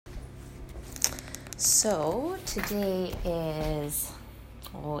So today is,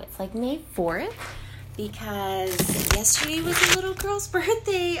 it's like May 4th because yesterday was a little girl's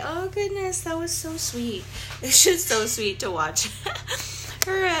birthday. Oh goodness, that was so sweet. It's just so sweet to watch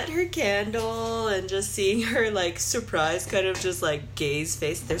her at her candle and just seeing her like surprised kind of just like gaze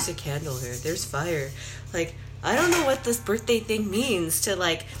face. There's a candle here. There's fire. Like, I don't know what this birthday thing means to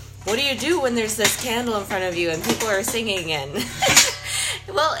like, what do you do when there's this candle in front of you and people are singing and...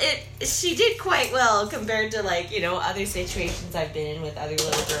 Well, she did quite well compared to, like, other situations I've been in with other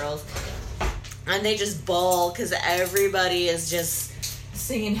little girls. And they just bawl because everybody is just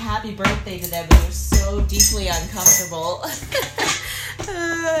singing happy birthday to them and they're so deeply uncomfortable.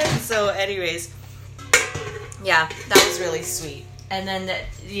 So anyways, yeah, that was really sweet. And then,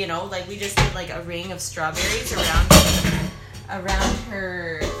 we just did, like, a ring of strawberries around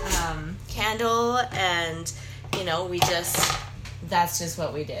her candle and, that's just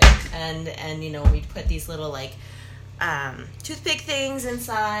what we did. And we put these little, like, toothpick things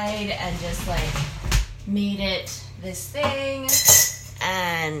inside and just, like, made it this thing.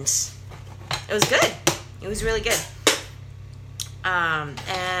 And it was good. It was really good. And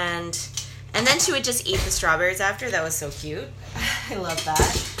then she would just eat the strawberries after. That was so cute. I love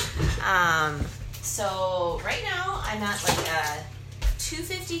that. So right now I'm at, like, a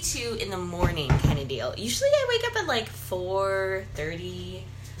 2:52 in the morning kind of deal. Usually I wake up at like 4:30,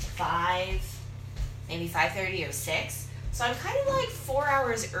 5, maybe 5:30 or 6. So I'm kind of like 4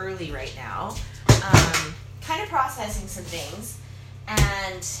 hours early right now. Kind of processing some things.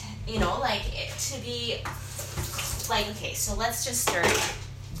 And, to be like, okay, so let's just start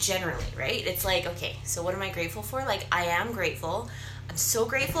generally, right? It's like, okay, so what am I grateful for? Like, I am grateful. I'm so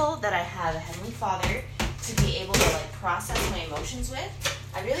grateful that I have a Heavenly Father to be able to, like, process my emotions with.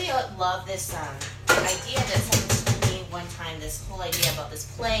 I really love this idea that someone told me one time, this whole idea about this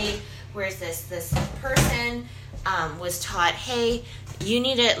play, where this person was taught, hey, you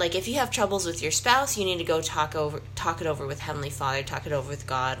need to, like, if you have troubles with your spouse, you need to go talk it over with Heavenly Father, talk it over with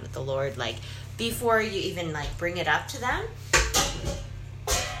God, with the Lord, like, before you even, like, bring it up to them.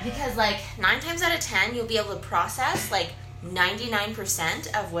 Because, like, 9 times out of 10, you'll be able to process, like, 99%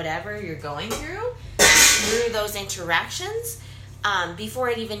 of whatever you're going through those interactions before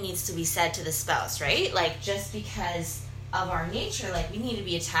it even needs to be said to the spouse, right? Like, just because of our nature, like, we need to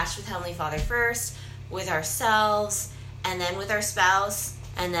be attached with Heavenly Father first, with ourselves, and then with our spouse,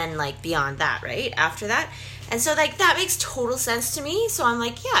 and then, like, beyond that, right? After that. And so, like, that makes total sense to me. So I'm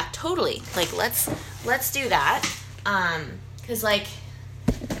like, yeah, totally. Like, let's do that. 'Cause, like,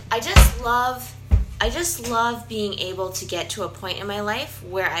 I just love being able to get to a point in my life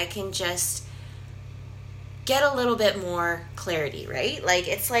where I can just get a little bit more clarity, right? Like,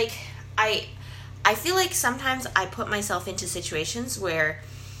 it's like, I feel like sometimes I put myself into situations where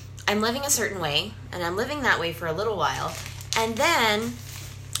I'm living a certain way, and I'm living that way for a little while, and then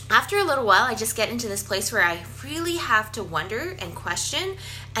after a little while, I just get into this place where I really have to wonder and question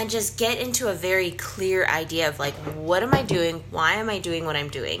and just get into a very clear idea of, like, what am I doing? Why am I doing what I'm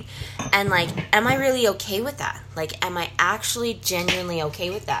doing? And, like, am I really okay with that? Like, am I actually genuinely okay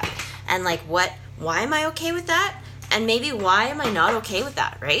with that? And, like, why am I okay with that? And maybe why am I not okay with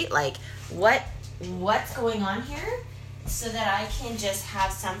that, right? Like, what's going on here so that I can just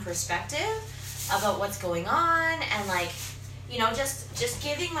have some perspective about what's going on and, like, just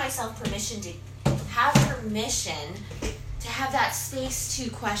giving myself permission to have that space to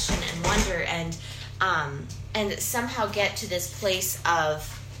question and wonder and somehow get to this place of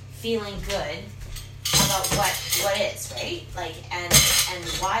feeling good about what is, right? Like, and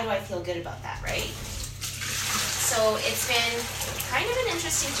why do I feel good about that, right? So it's been kind of an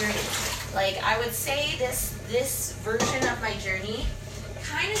interesting journey. Like, I would say this version of my journey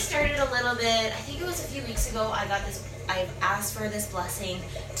kind of started a little bit, I think it was a few weeks ago, I've asked for this blessing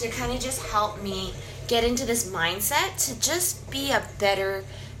to kind of just help me get into this mindset to just be a better,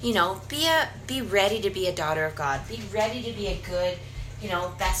 be ready to be a daughter of God, be ready to be a good,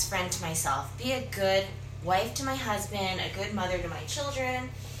 best friend to myself, be a good wife to my husband, a good mother to my children,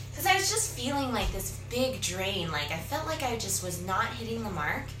 because I was just feeling like this big drain. Like, I felt like I just was not hitting the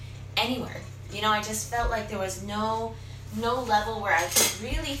mark anywhere. I just felt like there was no level where I could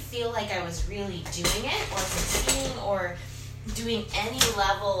really feel like I was really doing it or succeeding or doing any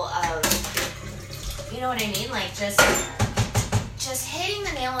level of, you know what I mean? Like, just hitting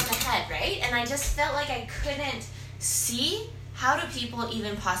the nail on the head, right? And I just felt like I couldn't see how do people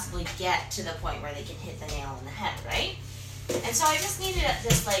even possibly get to the point where they can hit the nail on the head, right? And so I just needed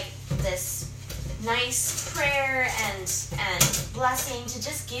this nice prayer and blessing to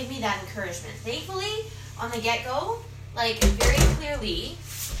just give me that encouragement. Thankfully, on the get-go, like, very clearly,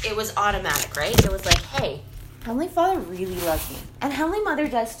 it was automatic, right? It was like, hey, Heavenly Father really loves me. And Heavenly Mother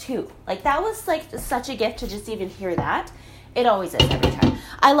does too. Like, that was like such a gift to just even hear that. It always is every time.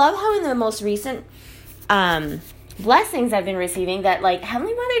 I love how in the most recent blessings I've been receiving that, like,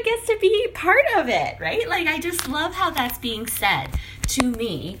 Heavenly Mother gets to be part of it, right? Like, I just love how that's being said to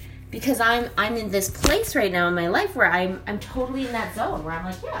me, because I'm in this place right now in my life where I'm totally in that zone where I'm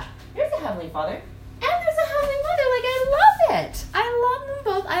like, yeah, there's a Heavenly Father and there's a Heavenly Mother. Like, I love it. I love them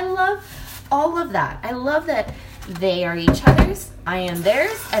both. I love all of that. I love that they are each other's, I am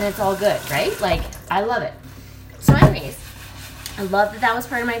theirs, and it's all good, right? Like, I love it. So anyways, I love that was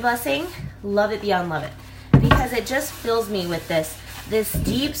part of my blessing. Love it beyond love it. Because it just fills me with this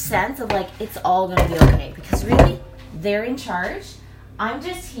deep sense of, like, it's all going to be okay. Because really, they're in charge. I'm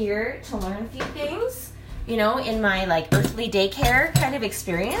just here to learn a few things, you know, in my, like, earthly daycare kind of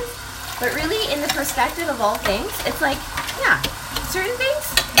experience. But really, in the perspective of all things, it's like, yeah, certain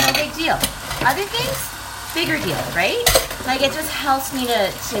things, no big deal. Other things, bigger deal, right? Like, it just helps me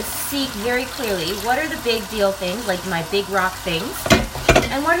to seek very clearly what are the big deal things, like my big rock things,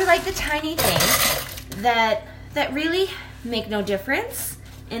 and what are, like, the tiny things that really make no difference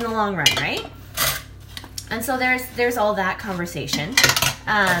in the long run, right? And so there's all that conversation.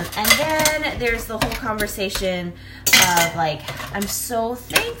 And then there's the whole conversation of, like, I'm so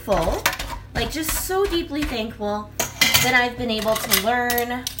thankful, like, just so deeply thankful that I've been able to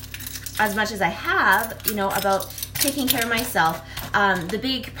learn as much as I have, you know, about taking care of myself. The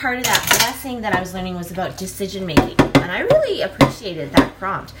big part of that blessing that I was learning was about decision making. And I really appreciated that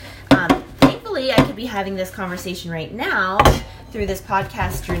prompt. Thankfully, I could be having this conversation right now through this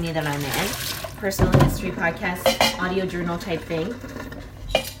podcast journey that I'm in, personal history podcast, audio journal type thing.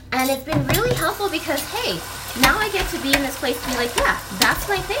 And it's been really helpful because, hey, now I get to be in this place to be like, yeah, that's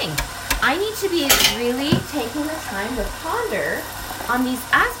my thing. I need to be really taking the time to ponder on these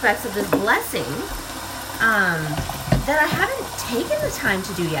aspects of this blessing that I haven't taken the time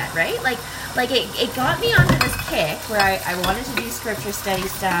to do yet, right? Like it got me onto this kick where I wanted to do scripture study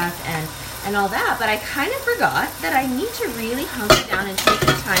stuff and all that, but I kind of forgot that I need to really hunker down and take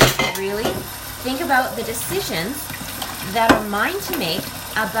the time to really think about the decisions that are mine to make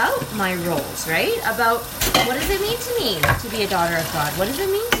about my roles, right? About what does it mean to me to be a daughter of God? What does it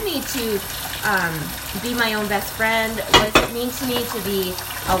mean to me to be my own best friend? What does it mean to me to be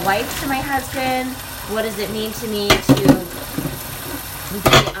a wife to my husband? What does it mean to me to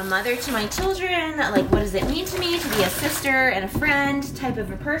be a mother to my children? Like, what does it mean to me to be a sister and a friend type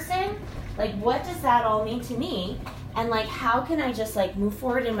of a person? Like, what does that all mean to me? And, like, how can I just, like, move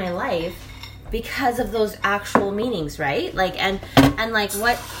forward in my life because of those actual meanings, right? Like, and like,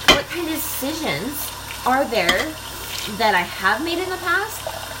 what kind of decisions are there that I have made in the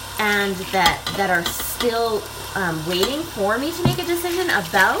past and that are still waiting for me to make a decision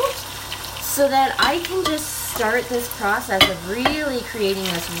about, so that I can just start this process of really creating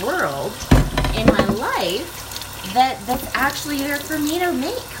this world in my life that's actually there for me to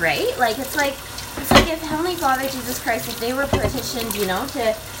make, right? Like, it's like if Heavenly Father, Jesus Christ, if they were petitioned, you know,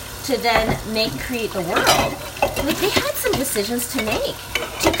 to then create the world, like, they had some decisions to make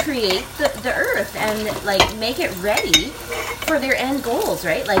to create the earth and, like, make it ready for their end goals,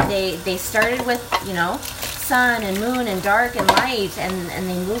 right? Like, they started with, you know, sun and moon and dark and light, and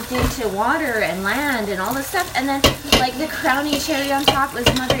they moved into water and land and all this stuff, and then, like, the crowning cherry on top was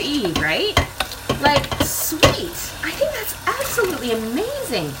Mother Eve, right? Like, sweet. I think that's absolutely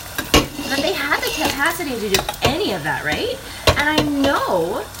amazing that they had the capacity to do any of that, right? And I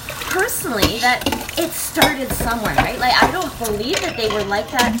know personally that it started somewhere, right? Like, I don't believe that they were like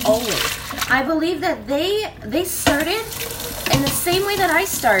that always. I believe that they started in the same way that I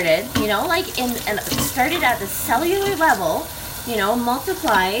started, you know, like, and started at the cellular level, you know,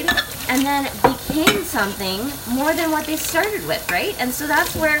 multiplied, and then became something more than what they started with, right? And so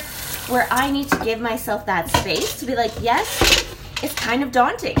that's where I need to give myself that space to be like, yes, it's kind of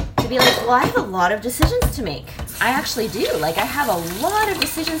daunting to be like, well, I have a lot of decisions to make. I actually do. Like, I have a lot of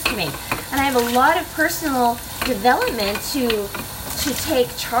decisions to make, and I have a lot of personal development to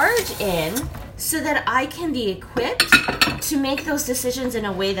take charge in, so that I can be equipped to make those decisions in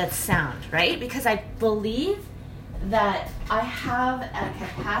a way that's sound, right? Because I believe that I have a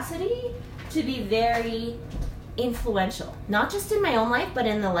capacity to be very influential, not just in my own life, but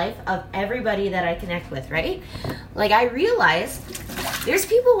in the life of everybody that I connect with, right? Like, I realize there's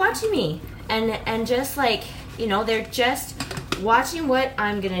people watching me, and just, like, you know, they're just watching what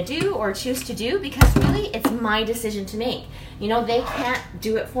I'm gonna do or choose to do, because really it's my decision to make. You know, they can't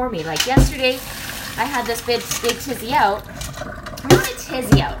do it for me. Like, yesterday I had this big tizzy out. Not a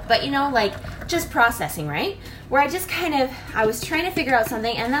tizzy out, but, you know, like, just processing, right? where I was trying to figure out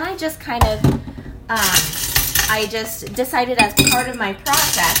something, and then I just I just decided as part of my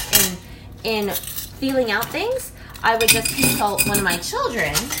process in feeling out things, I would just consult one of my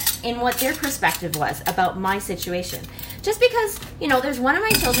children in what their perspective was about my situation. Just because, there's one of my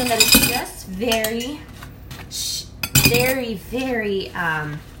children that is just very, very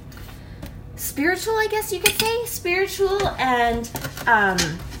spiritual, I guess you could say. Spiritual and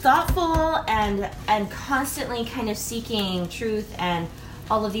thoughtful and constantly kind of seeking truth and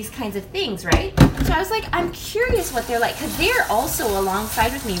all of these kinds of things, right? So I was like, I'm curious what they're like, because they're also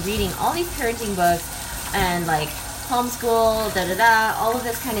alongside with me reading all these parenting books and like homeschool, all of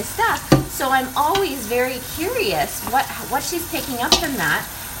this kind of stuff. So I'm always very curious what she's picking up from that.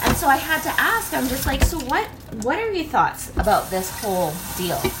 And so I had to ask, I'm just like, so what are your thoughts about this whole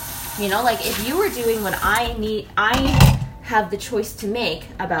deal? Like if you were doing what I have the choice to make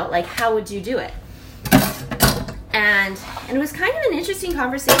about, like, how would you do it? And it was kind of an interesting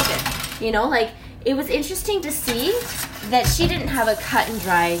conversation, like it was interesting to see that she didn't have a cut and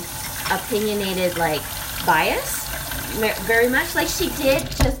dry, opinionated, like, bias very much like she did,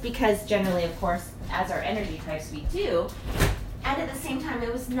 just because generally, of course, as our energy types, we do. And at the same time,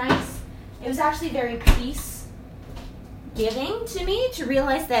 it was nice. It was actually very peace giving to me to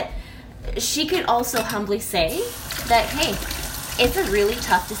realize that she could also humbly say that, hey, it's a really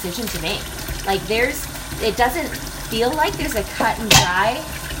tough decision to make. Like, it doesn't feel like there's a cut and dry,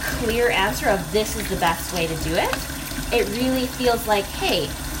 clear answer of this is the best way to do it. It really feels like, hey,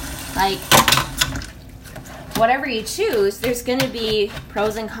 like, whatever you choose, there's going to be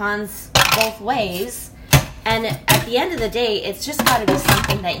pros and cons both ways. And at the end of the day, it's just got to be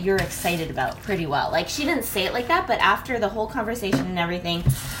something that you're excited about pretty well. Like, she didn't say it like that, but after the whole conversation and everything,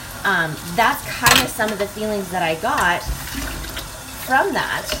 that's kind of some of the feelings that I got from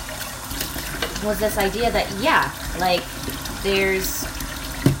that, was this idea that, yeah, like, it's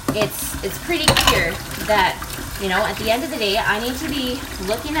pretty clear that, at the end of the day, I need to be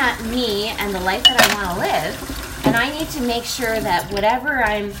looking at me and the life that I want to live, and I need to make sure that whatever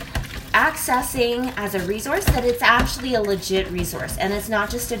I'm accessing as a resource, that it's actually a legit resource, and it's not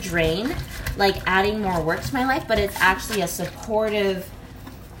just a drain, like adding more work to my life, but it's actually a supportive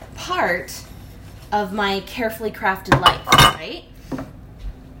part of my carefully crafted life, right?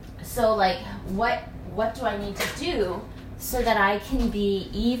 So, like, what do I need to do so that I can be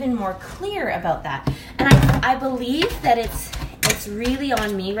even more clear about that? And I believe that it's really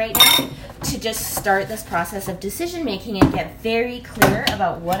on me right now to just start this process of decision making and get very clear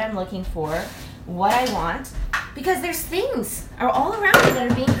about what I'm looking for, what I want, because there's things are all around me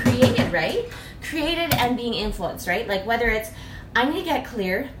that are being created, right? Created and being influenced, right? Like, whether it's, I need to get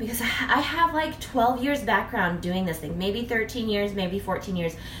clear because I have like 12 years background doing this thing, maybe 13 years, maybe 14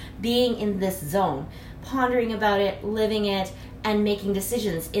 years, being in this zone, pondering about it, living it, and making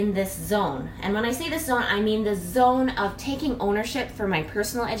decisions in this zone. And when I say this zone, I mean the zone of taking ownership for my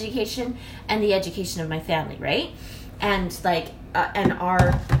personal education and the education of my family, right? And like, and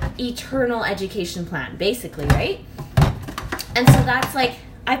our eternal education plan, basically, right? And so that's like,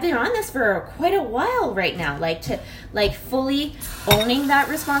 I've been on this for quite a while right now, like to like fully owning that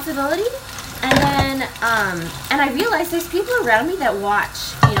responsibility. And then, and I realize there's people around me that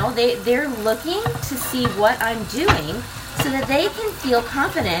watch, they're looking to see what I'm doing so that they can feel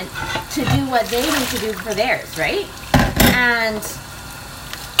confident to do what they need to do for theirs, right? And,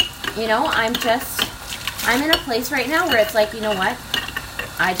 I'm in a place right now where it's like, you know what?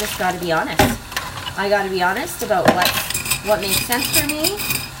 I just got to be honest. I got to be honest about what makes sense for me,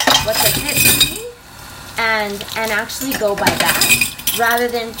 what's a fit for me, and actually go by that, rather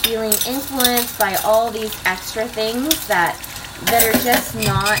than feeling influenced by all these extra things that are just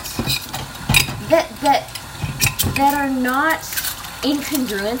not, that are not in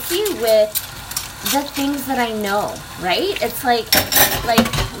congruency with the things that I know, right? It's like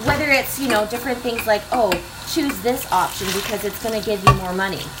whether it's, different things like, oh, choose this option because it's going to give you more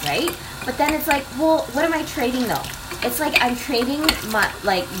money, right? But then it's like, well, what am I trading though? It's like I'm trading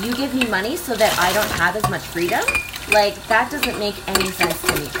like, you give me money so that I don't have as much freedom. Like, that doesn't make any sense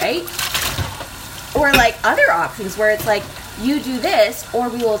to me, right? Or like other options where it's like, you do this or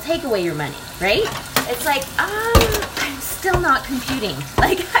we will take away your money, right? It's like, I'm still not computing.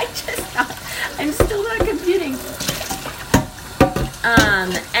 Like, I'm still not computing.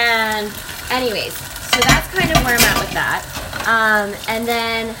 And anyways, so that's kind of where I'm at with that. And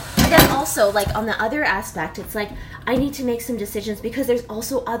then also, like, on the other aspect, it's like, I need to make some decisions because there's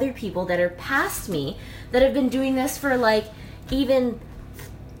also other people that are past me that have been doing this for like even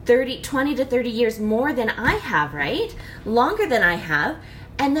 20 to 30 years more than I have, right? Longer than I have.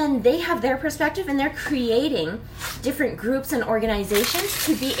 And then they have their perspective, and they're creating different groups and organizations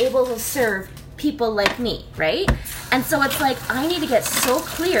to be able to serve people like me, right? And so it's like, I need to get so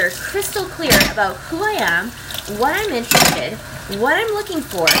clear, crystal clear about who I am, what I'm interested, what I'm looking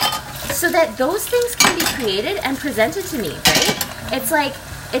for, so that those things can be created and presented to me, right? It's like,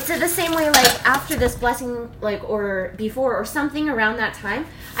 it's the same way, like, after this blessing, like, or before, or something around that time,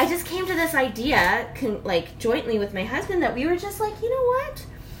 I just came to this idea, like, jointly with my husband, that we were just like, you know what?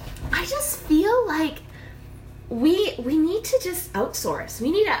 I just feel like we need to just outsource.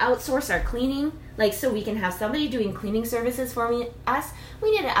 We need to outsource our cleaning, like, so we can have somebody doing cleaning services for us.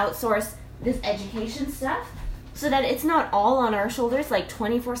 We need to outsource this education stuff so that it's not all on our shoulders, like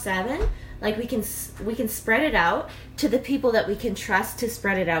 24/7. Like, we can spread it out to the people that we can trust to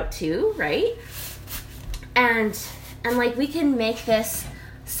spread it out to, right? And like, we can make this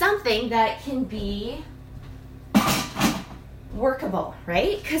something that can be workable,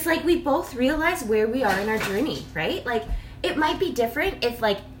 right? Because, like, we both realize where we are in our journey, right? Like, it might be different if,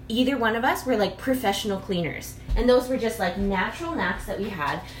 like, either one of us were, like, professional cleaners, and those were just, like, natural knacks that we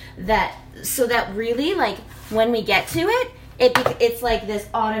had, that so that really, like, when we get to it, it's like this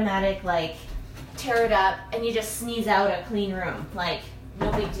automatic, like, tear it up and you just sneeze out a clean room, like, no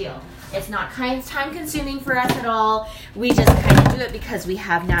big deal. It's not time consuming for us at all. We just kind of do it because we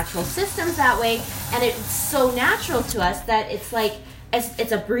have natural systems that way, and it's so natural to us that it's like,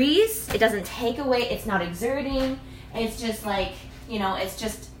 it's a breeze. It doesn't take away. It's not exerting. It's just like, you know, it's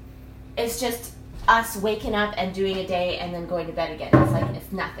just us waking up and doing a day and then going to bed again. It's like,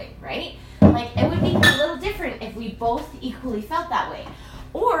 it's nothing, right? Like, it would be a little different if we both equally felt that way.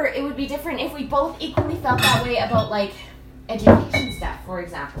 Or it would be different if we both equally felt that way about, like, education stuff, for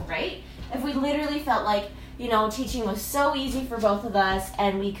example, right? If we literally felt like, you know, teaching was so easy for both of us,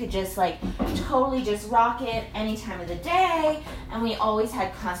 and we could just, like, totally just rock it any time of the day, and we always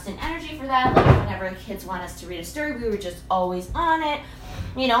had constant energy for that. Like, whenever the kids want us to read a story, we were just always on it.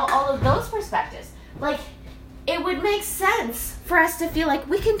 You know, all of those perspectives. Like, it would make sense for us to feel like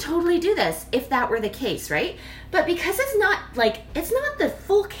we can totally do this if that were the case, right? But because it's not, like, it's not the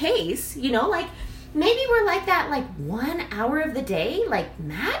full case, you know, like, maybe we're like that, like, 1 hour of the day, like,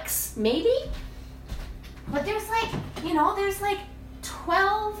 max, maybe. But there's, like, you know, there's, like,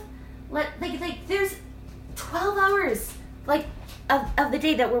 12, like there's 12 hours, like, of the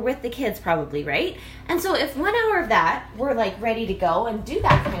day that we're with the kids, probably, right? And so if 1 hour of that, we're, like, ready to go and do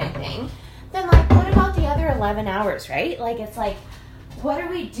that kind of thing, then, like, what about the other 11 hours, right? Like, it's like, what are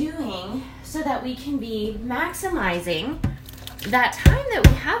we doing so that we can be maximizing that time that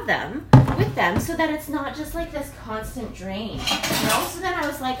we have them with them, so that it's not just like this constant drain, you know? So then I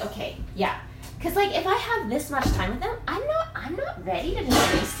was like, okay, yeah, because, like, if I have this much time with them, I'm not ready to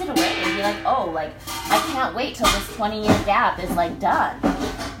just waste it away and be like, oh, like, I can't wait till this 20-year gap is, like, done,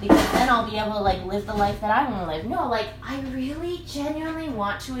 because then I'll be able to, like, live the life that I want to live. No, like, I really genuinely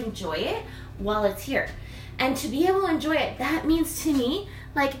want to enjoy it while it's here. And to be able to enjoy it, that means to me,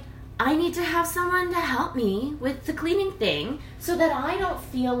 like, I need to have someone to help me with the cleaning thing, so that I don't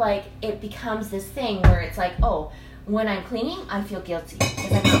feel like it becomes this thing where it's like, oh, when I'm cleaning, I feel guilty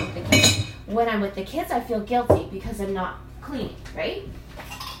because I'm not with the kids. When I'm with the kids, I feel guilty because I'm not cleaning, right?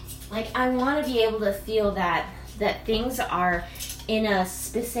 Like, I want to be able to feel that things are in a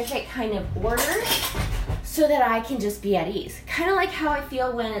specific kind of order, so that I can just be at ease. Kind of like how I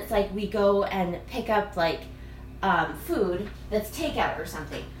feel when it's like we go and pick up, like, food that's takeout or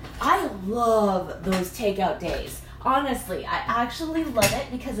something. I love those takeout days. Honestly, I actually love it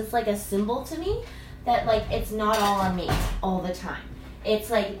because it's like a symbol to me that, like, it's not all on me all the time.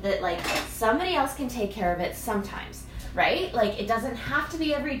 It's like that, like, somebody else can take care of it sometimes, right? Like, it doesn't have to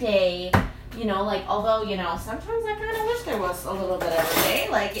be every day, you know, like, although, you know, sometimes I kind of wish there was a little bit every day,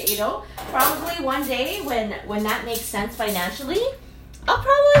 like, you know, probably one day when that makes sense financially, I'll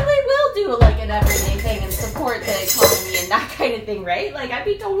probably will do, like, an everyday thing and support the economy and that kind of thing, right? Like, I'd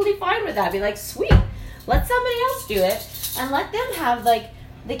be totally fine with that. I'd be like, sweet, let somebody else do it and let them have, like,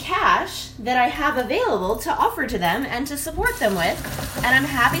 the cash that I have available to offer to them and to support them with, and I'm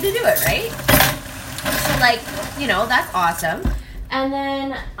happy to do it, right? So, like, you know, that's awesome. And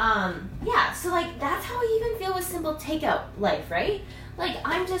then, yeah, so, like, that's how I even feel with simple takeout life, right? Like,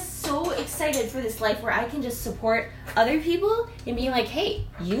 I'm just so excited for this life where I can just support other people and being like, hey,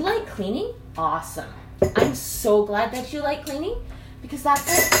 you like cleaning? Awesome. I'm so glad that you like cleaning, because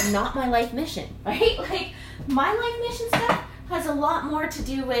that's, like, not my life mission, right? Like, my life mission stuff has a lot more to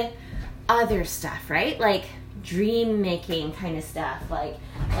do with other stuff, right? Like, dream making kind of stuff. Like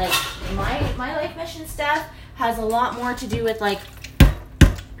my life mission stuff has a lot more to do with, like,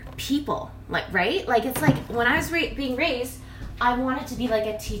 people, like, right? Like, it's like when I was being raised, I wanted to be like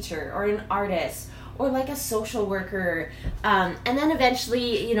a teacher or an artist or like a social worker, and then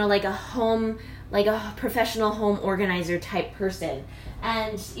eventually, you know, like a professional home organizer type person.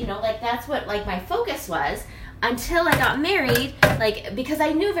 And, you know, like that's what like my focus was until I got married, like, because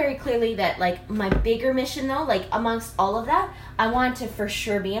I knew very clearly that like my bigger mission though, like amongst all of that, I wanted to for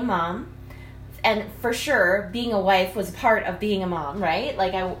sure be a mom. And for sure, being a wife was part of being a mom, right?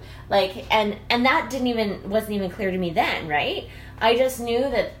 And that wasn't even clear to me then, right? I just knew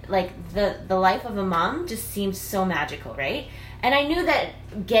that like the life of a mom just seemed so magical, right? And I knew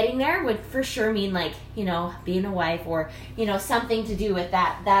that getting there would for sure mean like, you know, being a wife or, you know, something to do with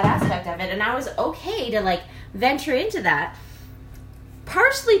that aspect of it. And I was okay to like venture into that.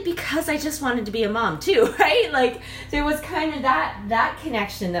 Partially because I just wanted to be a mom too, right? Like there was kind of that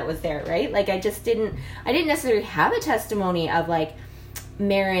connection that was there, right? Like I didn't necessarily have a testimony of like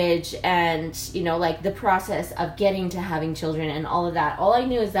marriage and, you know, like the process of getting to having children and all of that. All I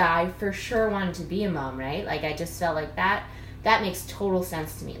knew is that I for sure wanted to be a mom, right? Like I just felt like that makes total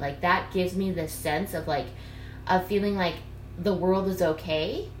sense to me. Like that gives me this sense of like, of feeling like the world is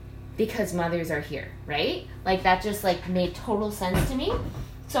okay because mothers are here, right? Like that just like made total sense to me.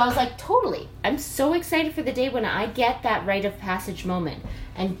 So I was like, totally. I'm so excited for the day when I get that rite of passage moment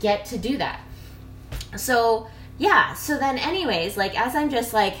and get to do that. So yeah, so then anyways, like as I'm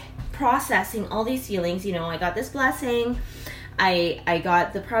just like processing all these feelings, you know, I got this blessing. I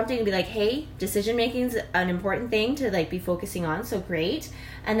got the prompting to be like, hey, decision making is an important thing to like be focusing on, so great.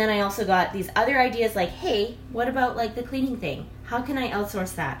 And then I also got these other ideas like, hey, what about like the cleaning thing? How can I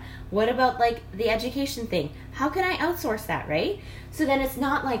outsource that? What about like the education thing? How can I outsource that, right? So then it's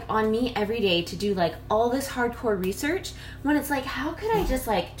not like on me every day to do like all this hardcore research, when it's like, how could I just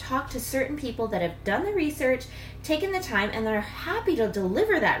like talk to certain people that have done the research, taken the time, and they're happy to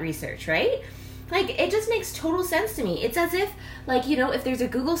deliver that research, right? Like, it just makes total sense to me. It's as if, like, you know, if there's a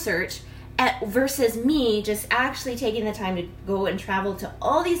Google search versus me just actually taking the time to go and travel to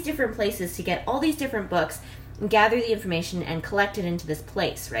all these different places to get all these different books and gather the information and collect it into this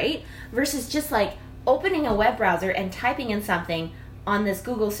place, right? Versus just, like, opening a web browser and typing in something on this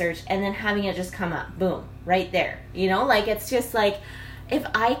Google search and then having it just come up, boom, right there. You know, like, it's just like, if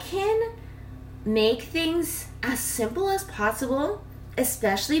I can make things as simple as possible,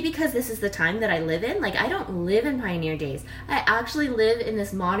 especially because this is the time that I live in. Like, I don't live in pioneer days. I actually live in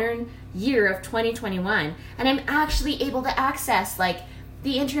this modern year of 2021, and I'm actually able to access like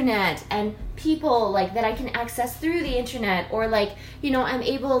the internet and people like that I can access through the internet, or like, you know, I'm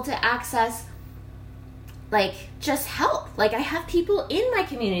able to access like just help. Like, I have people in my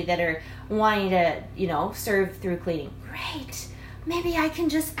community that are wanting to, you know, serve through cleaning. Great. Maybe I can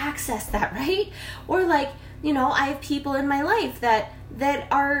just access that, right? Or like, you know, I have people in my life that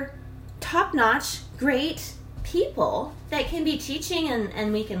are top-notch, great people that can be teaching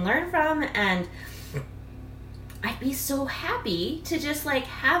and we can learn from, and I'd be so happy to just like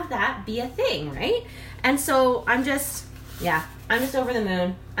have that be a thing, right? And so I'm just over the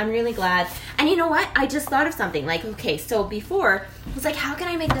moon. I'm really glad. And you know what? I just thought of something. Like, okay, so before, I was like, how can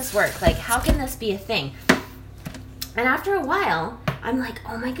I make this work? Like, how can this be a thing? And after a while, I'm like,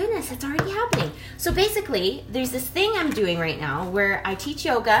 oh my goodness, it's already happening. So basically, there's this thing I'm doing right now where I teach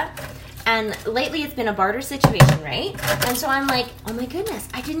yoga, and lately it's been a barter situation, right? And so I'm like, oh my goodness,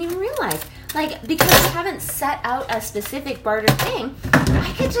 I didn't even realize. Like, because I haven't set out a specific barter thing,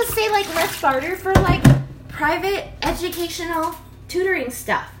 I could just say like, let's barter for like private educational tutoring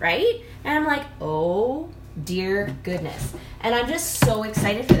stuff, right? And I'm like, oh dear goodness. And I'm just so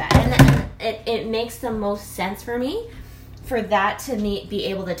excited for that. And it makes the most sense for me for that to be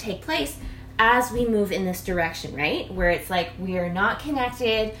able to take place as we move in this direction, right? Where it's like we are not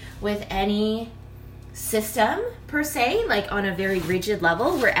connected with any system per se, like on a very rigid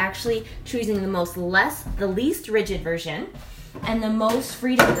level. We're actually choosing the least rigid version and the most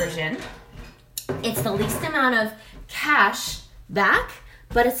freedom version. It's the least amount of cash back,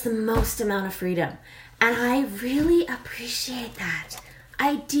 but it's the most amount of freedom. And I really appreciate that.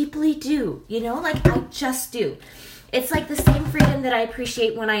 I deeply do, you know, like I just do. It's like the same freedom that I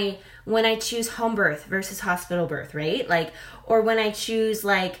appreciate when I choose home birth versus hospital birth, right? Like, or when I choose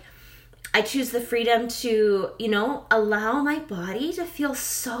the freedom to, you know, allow my body to feel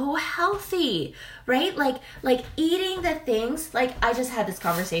so healthy, right? Like eating the things, like I just had this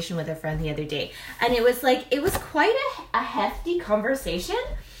conversation with a friend the other day, and it was quite a hefty conversation,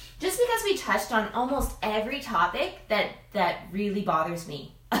 just because we touched on almost every topic that really bothers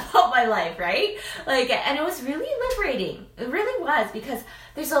me about my life, right? Like, and it was really liberating. It really was, because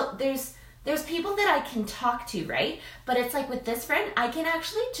there's people that I can talk to, right? But it's like with this friend, I can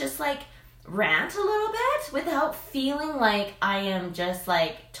actually just like rant a little bit without feeling like I am just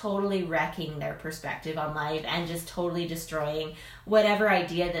like totally wrecking their perspective on life and just totally destroying whatever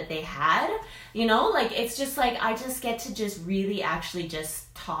idea that they had. You know, like it's just like I just get to just really actually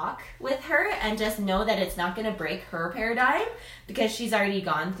just talk with her and just know that it's not going to break her paradigm because she's already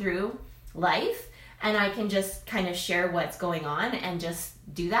gone through life, and I can just kind of share what's going on and just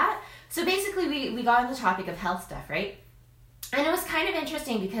do that. So basically we got on the topic of health stuff, right? And it was kind of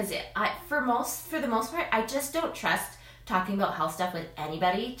interesting because for the most part, I just don't trust talking about health stuff with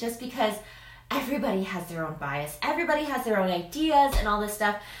anybody, just because everybody has their own bias. Everybody has their own ideas and all this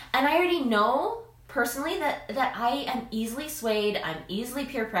stuff. And I already know personally that I am easily swayed. I'm easily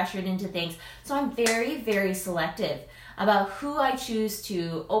peer pressured into things. So I'm very, very selective about who I choose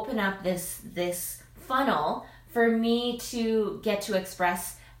to open up this funnel for me to get to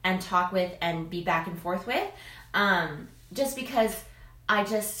express and talk with and be back and forth with. Just because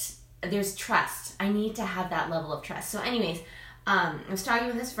there's trust. I need to have that level of trust. So anyways, I was talking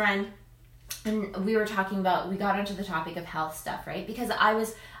with this friend, and we got onto the topic of health stuff, right? Because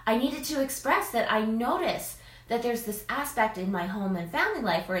I needed to express that I notice that there's this aspect in my home and family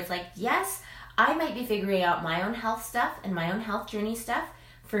life where it's like, yes, I might be figuring out my own health stuff and my own health journey stuff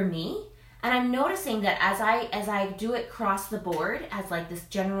for me. And I'm noticing that as I do it across the board as like this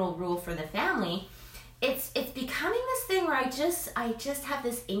general rule for the family, it's becoming this thing where I just have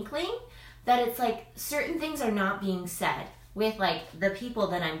this inkling that it's like certain things are not being said with like the people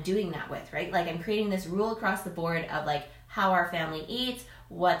that I'm doing that with, right? Like I'm creating this rule across the board of like how our family eats,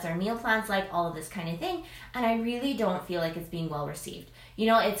 what's our meal plans like, all of this kind of thing. And I really don't feel like it's being well received. You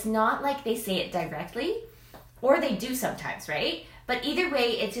know, it's not like they say it directly, or they do sometimes, right? But either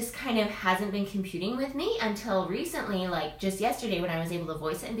way, it just kind of hasn't been computing with me until recently, like just yesterday when I was able to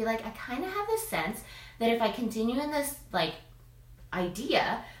voice it and be like, I kind of have this sense that if I continue in this like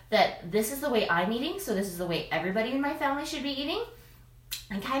idea that this is the way I'm eating, so this is the way everybody in my family should be eating,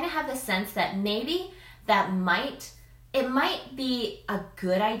 I kind of have the sense that maybe it might be a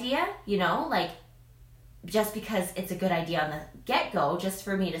good idea, you know, like just because it's a good idea on the get-go, just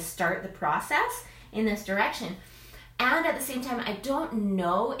for me to start the process in this direction. And at the same time, I don't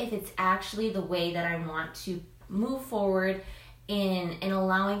know if it's actually the way that I want to move forward in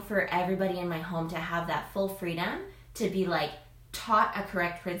allowing for everybody in my home to have that full freedom to be like taught a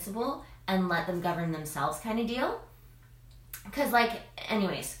correct principle and let them govern themselves kind of deal. Because like,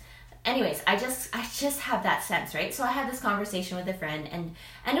 anyways, I just have that sense, right? So I had this conversation with a friend, and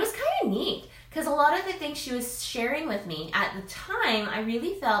it was kind of neat because a lot of the things she was sharing with me at the time, I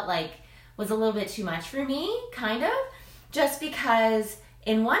really felt like was a little bit too much for me, kind of, just because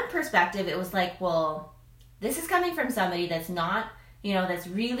in one perspective, it was like, well, this is coming from somebody that's not, you know, that's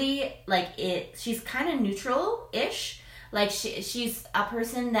really like she's kind of neutral-ish. Like she's a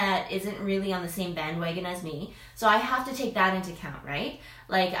person that isn't really on the same bandwagon as me. So I have to take that into account, right?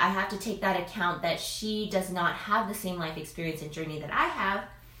 Like I have to take that account that she does not have the same life experience and journey that I have.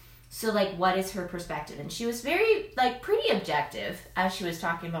 So like, what is her perspective? And she was very like pretty objective as she was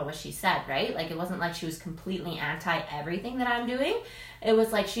talking about what she said, right? Like it wasn't like she was completely anti everything that I'm doing. It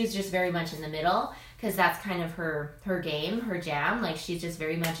was like she was just very much in the middle, because that's kind of her game, her jam. Like she's just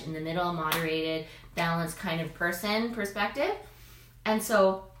very much in the middle, moderated, balanced kind of perspective. And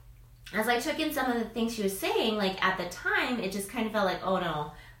so as I took in some of the things she was saying, like at the time, it just kind of felt like, oh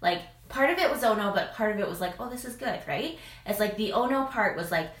no, like part of it was oh no, but part of it was like, oh, this is good, right? It's like the oh no part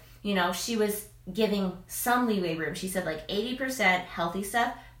was like, you know, she was giving some leeway room. She said like 80% healthy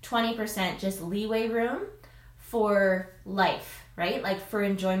stuff, 20% just leeway room for life, right? Like for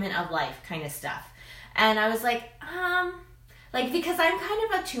enjoyment of life kind of stuff. And I was like, because I'm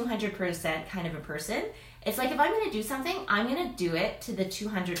kind of a 200% kind of a person. It's like if I'm going to do something, I'm going to do it to the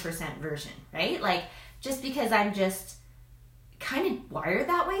 200% version, right? Like just because I'm just kind of wired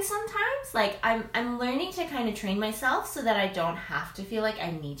that way sometimes. Like I'm learning to kind of train myself so that I don't have to feel like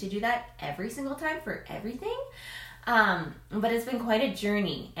I need to do that every single time for everything. But it's been quite a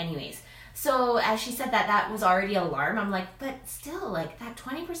journey anyways. So as she said that was already alarm. I'm like, but still like that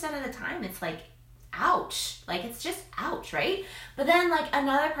 20% of the time, it's like, ouch. Like it's just ouch, right? But then like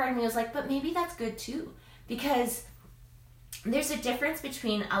another part of me was like, but maybe that's good too. Because there's a difference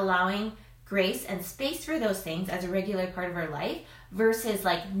between allowing grace and space for those things as a regular part of our life versus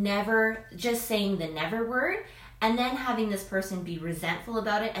like never, just saying the never word and then having this person be resentful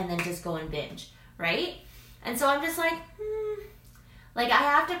about it and then just go and binge, right? And so I'm just like, like I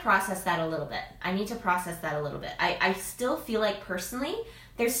have to process that a little bit. I need to process that a little bit. I still feel like personally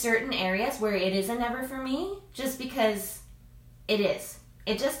there's certain areas where it is a never for me just because it is.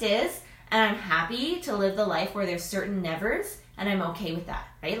 It just is. And I'm happy to live the life where there's certain nevers, and I'm okay with that,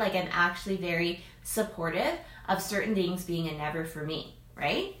 right? Like, I'm actually very supportive of certain things being a never for me,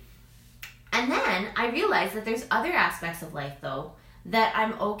 right? And then I realized that there's other aspects of life, though, that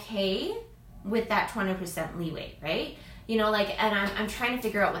I'm okay with that 20% leeway, right? You know, like, and I'm trying to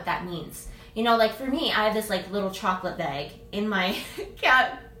figure out what that means. You know, like, for me, I have this, like, little chocolate bag in my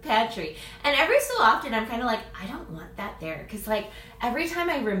cat pantry, and every so often I'm kind of like, I don't want that there, because, like, every time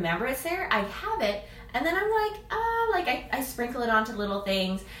I remember it's there, I have it, and then I'm like, I sprinkle it onto little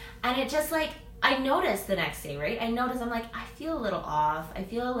things, and it just, like, I notice the next day, right? I'm like, I feel a little off. I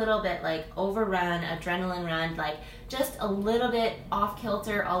feel a little bit like overrun, adrenaline run, like just a little bit off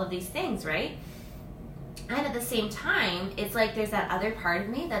kilter, all of these things, right? And at the same time, it's like there's that other part of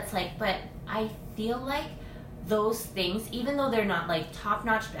me that's like, but I feel like those things, even though they're not like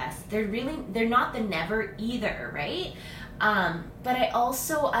top-notch best, they're not the never either, right? But I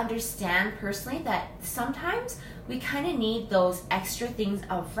also understand personally that sometimes we kind of need those extra things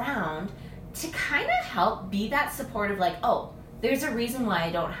around to kind of help be that supportive, like, oh, there's a reason why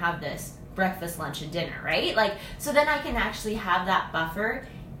I don't have this breakfast, lunch, and dinner, right? Like, so then I can actually have that buffer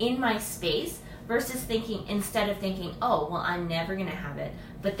in my space versus instead of thinking, oh, well, I'm never going to have it.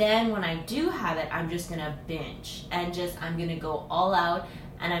 But then when I do have it, I'm just going to binge and I'm going to go all out,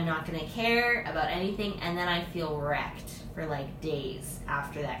 and I'm not going to care about anything. And then I feel wrecked for like days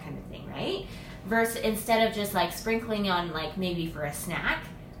after that kind of thing, right? Versus instead of just like sprinkling on, like, maybe for a snack,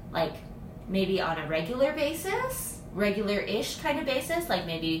 like, maybe on a regular-ish kind of basis, like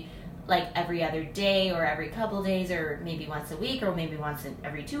maybe like every other day or every couple days or maybe once a week or maybe once in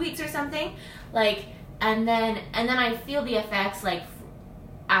every 2 weeks or something, like, and then I feel the effects like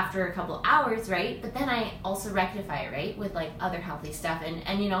after a couple hours, right? But then I also rectify it, right, with like other healthy stuff,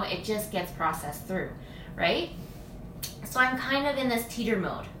 and you know, it just gets processed through, right? So I'm kind of in this teeter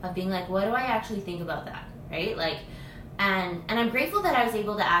mode of being like, what do I actually think about that, right? Like, and I'm grateful that I was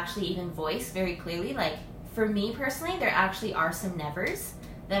able to actually even voice very clearly, like, for me personally, there actually are some nevers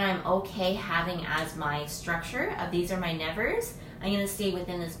that I'm okay having as my structure of these are my nevers. I'm going to stay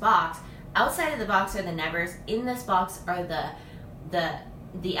within this box. Outside of the box are the nevers. In this box are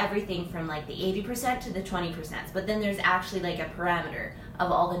the everything from like the 80% to the 20%. But then there's actually like a parameter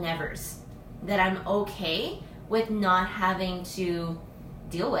of all the nevers that I'm okay with not having to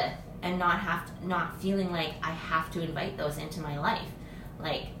deal with, and not feeling like I have to invite those into my life.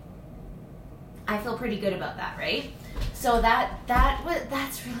 Like, I feel pretty good about that, right? So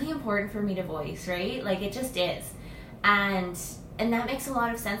that's really important for me to voice, right? Like, it just is. And that makes a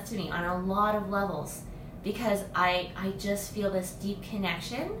lot of sense to me on a lot of levels, because I just feel this deep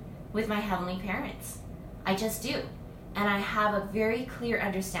connection with my heavenly parents. I just do. And I have a very clear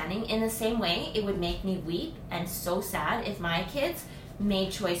understanding. In the same way, it would make me weep and so sad if my kids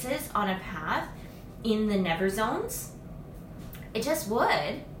made choices on a path in the never zones. It just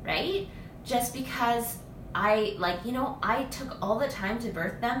would, right? Just because I took all the time to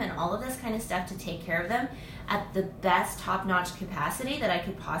birth them and all of this kind of stuff to take care of them at the best top-notch capacity that I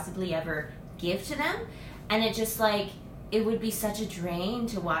could possibly ever give to them. And it just like, it would be such a drain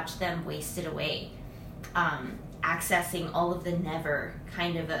to watch them wasted away, accessing all of the never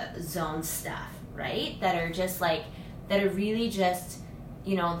kind of a zone stuff, right? That are really just,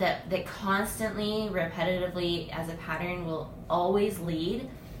 you know, that constantly, repetitively, as a pattern, will always lead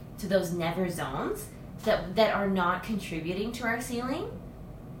to those never zones that are not contributing to our ceiling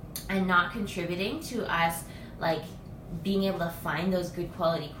and not contributing to us, like, being able to find those good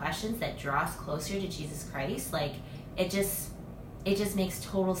quality questions that draw us closer to Jesus Christ. Like, it just makes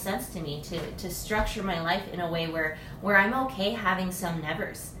total sense to me to structure my life in a way where I'm okay having some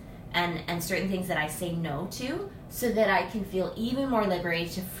nevers and certain things that I say no to, so that I can feel even more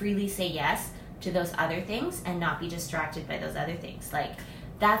liberated to freely say yes to those other things and not be distracted by those other things. Like,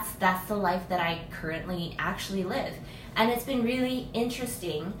 that's the life that I currently actually live. And it's been really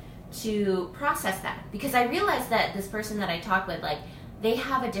interesting to process that, because I realized that this person that I talk with, like, they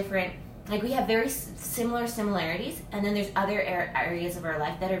have a different, like, we have very similar similarities, and then there's other areas of our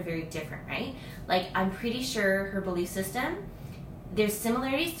life that are very different, right? Like, I'm pretty sure her belief system, there's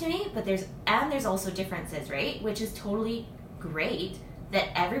similarities to me, but there's also differences, right? Which is totally great that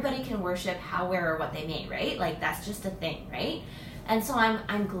everybody can worship how, where, or what they may, right? Like, that's just a thing, right? And so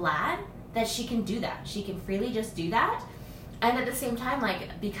I'm glad that she can do that. She can freely just do that. And at the same time,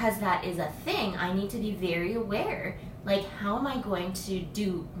 like, because that is a thing, I need to be very aware, like, how am I going to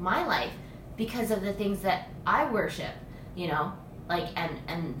do my life because of the things that I worship, you know? Like,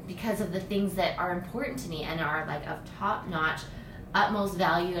 and because of the things that are important to me and are, like, of top-notch, utmost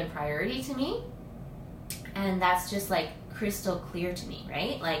value and priority to me. And that's just, like, crystal clear to me,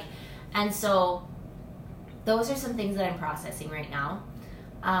 right? Like, And so those are some things that I'm processing right now.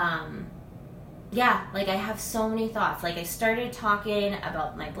 Yeah, like I have so many thoughts. Like I started talking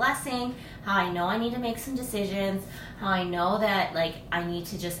about my blessing, how I know I need to make some decisions, how I know that like I need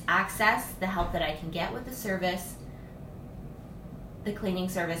to just access the help that I can get with the service, the cleaning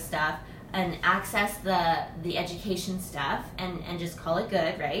service stuff, and access the education stuff and just call it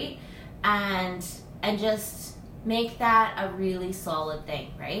good, right? And just make that a really solid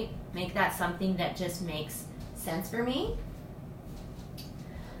thing, right? Make that something that just makes sense for me.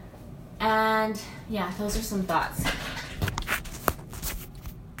 And yeah, those are some thoughts.